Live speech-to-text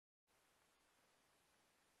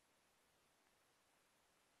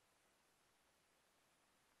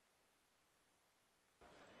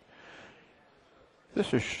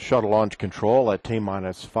This is shuttle launch control at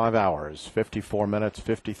T-minus 5 hours, 54 minutes,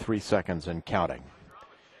 53 seconds and counting.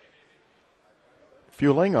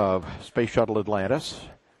 Fueling of Space Shuttle Atlantis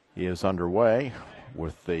is underway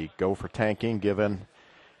with the go for tanking given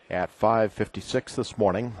at 5:56 this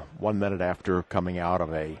morning, 1 minute after coming out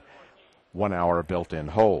of a 1 hour built-in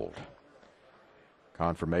hold.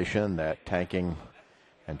 Confirmation that tanking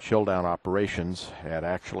and chill down operations had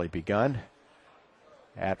actually begun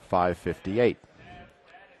at 5:58.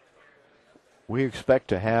 We expect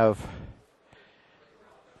to have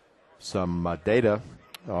some data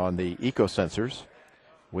on the eco sensors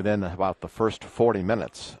within about the first 40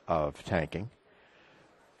 minutes of tanking.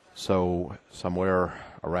 So somewhere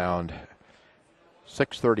around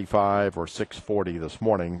 6:35 or 6:40 this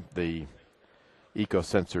morning, the eco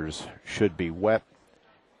sensors should be wet,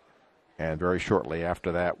 and very shortly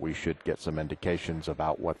after that we should get some indications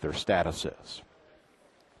about what their status is.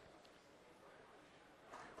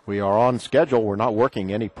 We are on schedule. We're not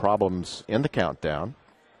working any problems in the countdown.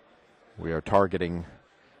 We are targeting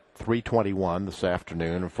 3:21 this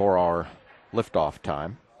afternoon for our liftoff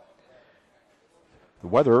time. The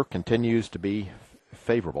weather continues to be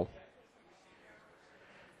favorable.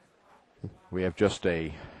 We have just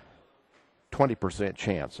a 20%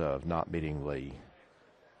 chance of not meeting the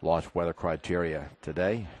launch weather criteria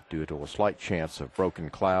today due to a slight chance of broken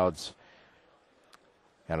clouds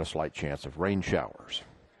and a slight chance of rain showers.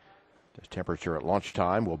 The temperature at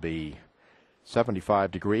lunchtime will be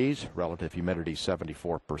 75 degrees, relative humidity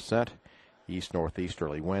 74%,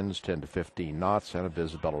 east-northeasterly winds 10 to 15 knots, and a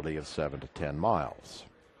visibility of 7 to 10 miles.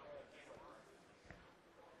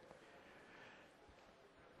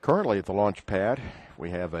 Currently at the launch pad, we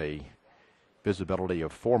have a visibility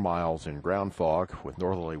of 4 miles in ground fog with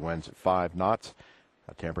northerly winds at 5 knots,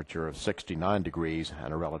 a temperature of 69 degrees,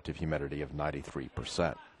 and a relative humidity of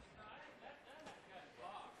 93%.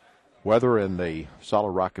 Weather in the solid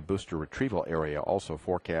rocket booster retrieval area also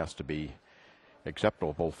forecast to be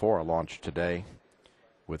acceptable for a launch today,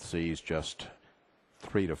 with seas just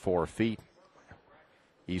 3 to 4 feet,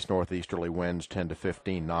 east-northeasterly winds 10 to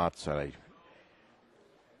 15 knots, and a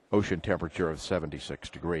ocean temperature of 76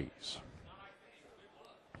 degrees.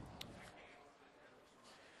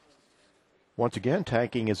 Once again,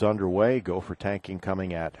 tanking is underway. Go for tanking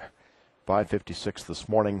coming at 5:56 this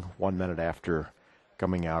morning, 1 minute after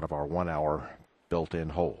coming out of our 1 hour built-in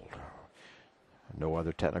hold. No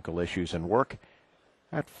other technical issues in work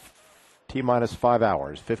at T-minus 5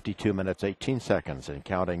 hours, 52 minutes, 18 seconds and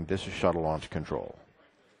counting. This is shuttle launch control.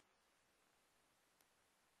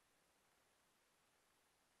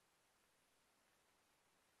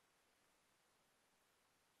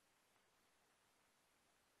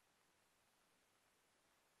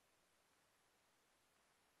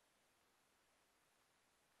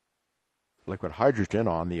 Liquid hydrogen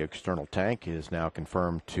on the external tank is now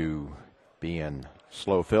confirmed to be in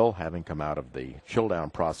slow fill, having come out of the chill down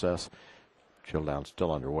process. Chill down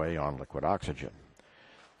still underway on liquid oxygen.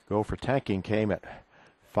 Go for tanking came at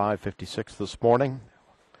 5:56 this morning,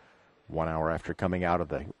 1 hour after coming out of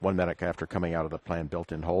the 1 minute after coming out of the planned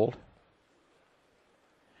built-in hold.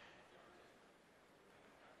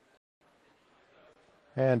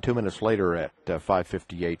 And 2 minutes later at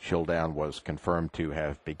 5:58, chill down was confirmed to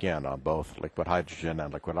have begun on both liquid hydrogen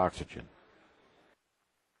and liquid oxygen.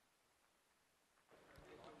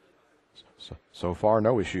 So far,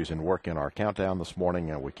 no issues in work in our countdown this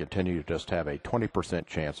morning, and we continue to just have a 20%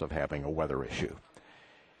 chance of having a weather issue.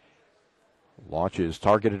 Launch is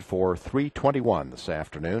targeted for 3:21 this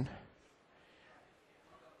afternoon.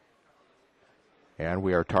 And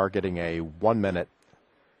we are targeting a 1 minute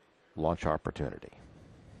launch opportunity.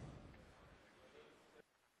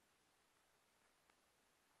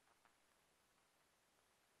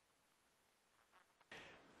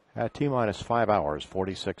 At T-minus 5 hours,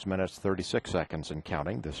 46 minutes, 36 seconds and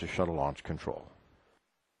counting, this is shuttle launch control.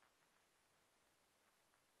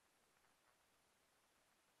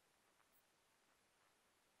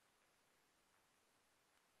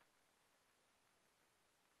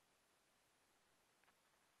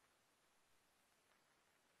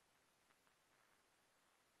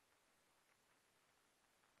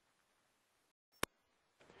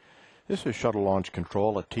 This is shuttle launch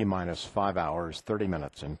control at T-minus 5 hours, 30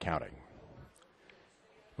 minutes and counting.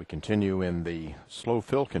 We continue in the slow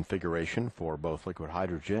fill configuration for both liquid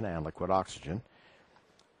hydrogen and liquid oxygen.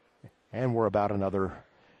 And we're about another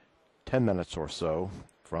 10 minutes or so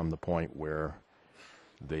from the point where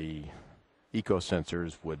the eco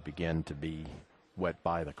sensors would begin to be wet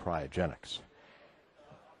by the cryogenics.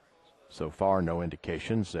 So far, no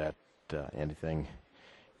indications that anything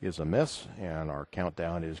is amiss, and our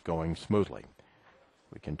countdown is going smoothly.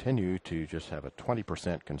 We continue to just have a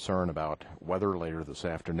 20% concern about weather later this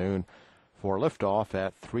afternoon for liftoff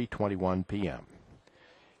at 3:21 p.m.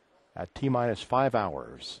 At T-minus 5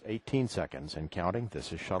 hours, 18 seconds and counting,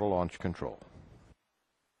 this is shuttle launch control.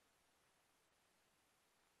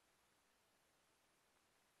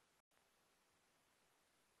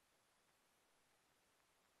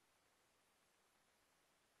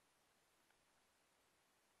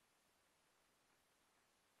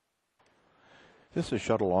 This is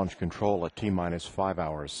shuttle launch control at T-minus 5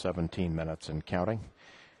 hours, 17 minutes and counting.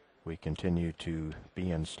 We continue to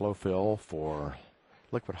be in slow fill for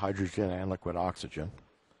liquid hydrogen and liquid oxygen.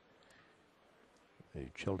 The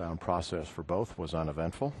chill down process for both was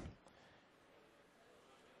uneventful.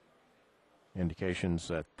 Indications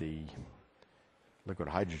that the liquid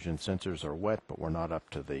hydrogen sensors are wet, but we're not up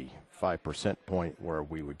to the 5% point where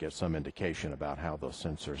we would get some indication about how those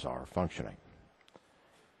sensors are functioning.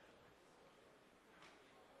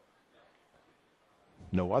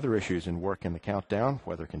 No other issues in work in the countdown.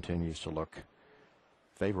 Weather continues to look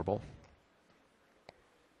favorable,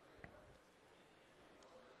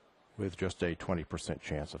 with just a 20%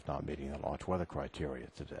 chance of not meeting the launch weather criteria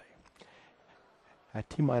today. At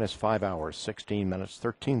T-minus 5 hours, 16 minutes,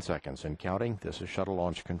 13 seconds and counting, this is shuttle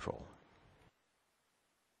launch control.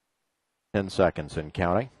 10 seconds and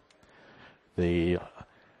counting. The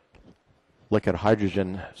liquid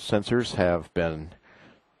hydrogen sensors have been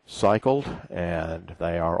cycled, and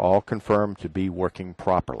they are all confirmed to be working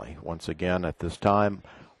properly. Once again, at this time,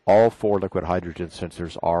 all 4 liquid hydrogen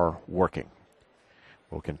sensors are working.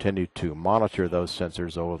 We'll continue to monitor those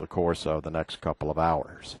sensors over the course of the next couple of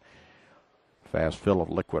hours. Fast fill of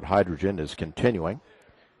liquid hydrogen is continuing,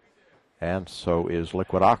 and so is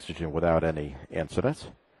liquid oxygen without any incidents.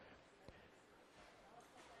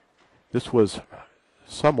 This was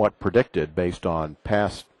somewhat predicted based on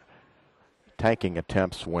past tanking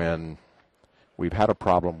attempts when we've had a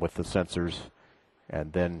problem with the sensors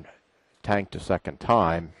and then tanked a second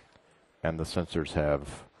time and the sensors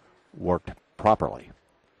have worked properly.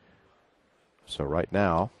 So right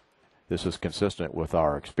now, this is consistent with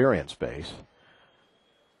our experience base,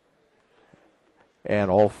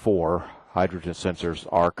 and all 4 hydrogen sensors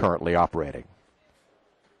are currently operating.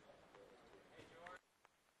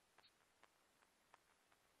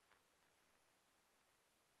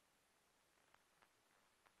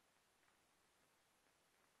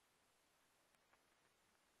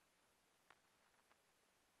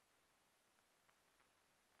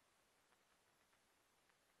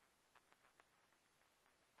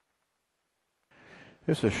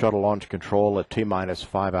 This is shuttle launch control at T-minus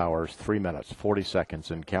 5 hours, 3 minutes, 40 seconds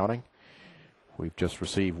and counting. We've just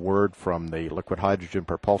received word from the liquid hydrogen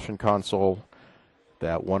propulsion console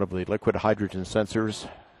that one of the liquid hydrogen sensors,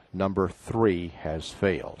 number 3, has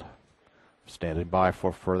failed. Standing by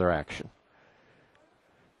for further action.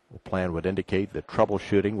 The plan would indicate that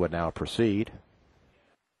troubleshooting would now proceed.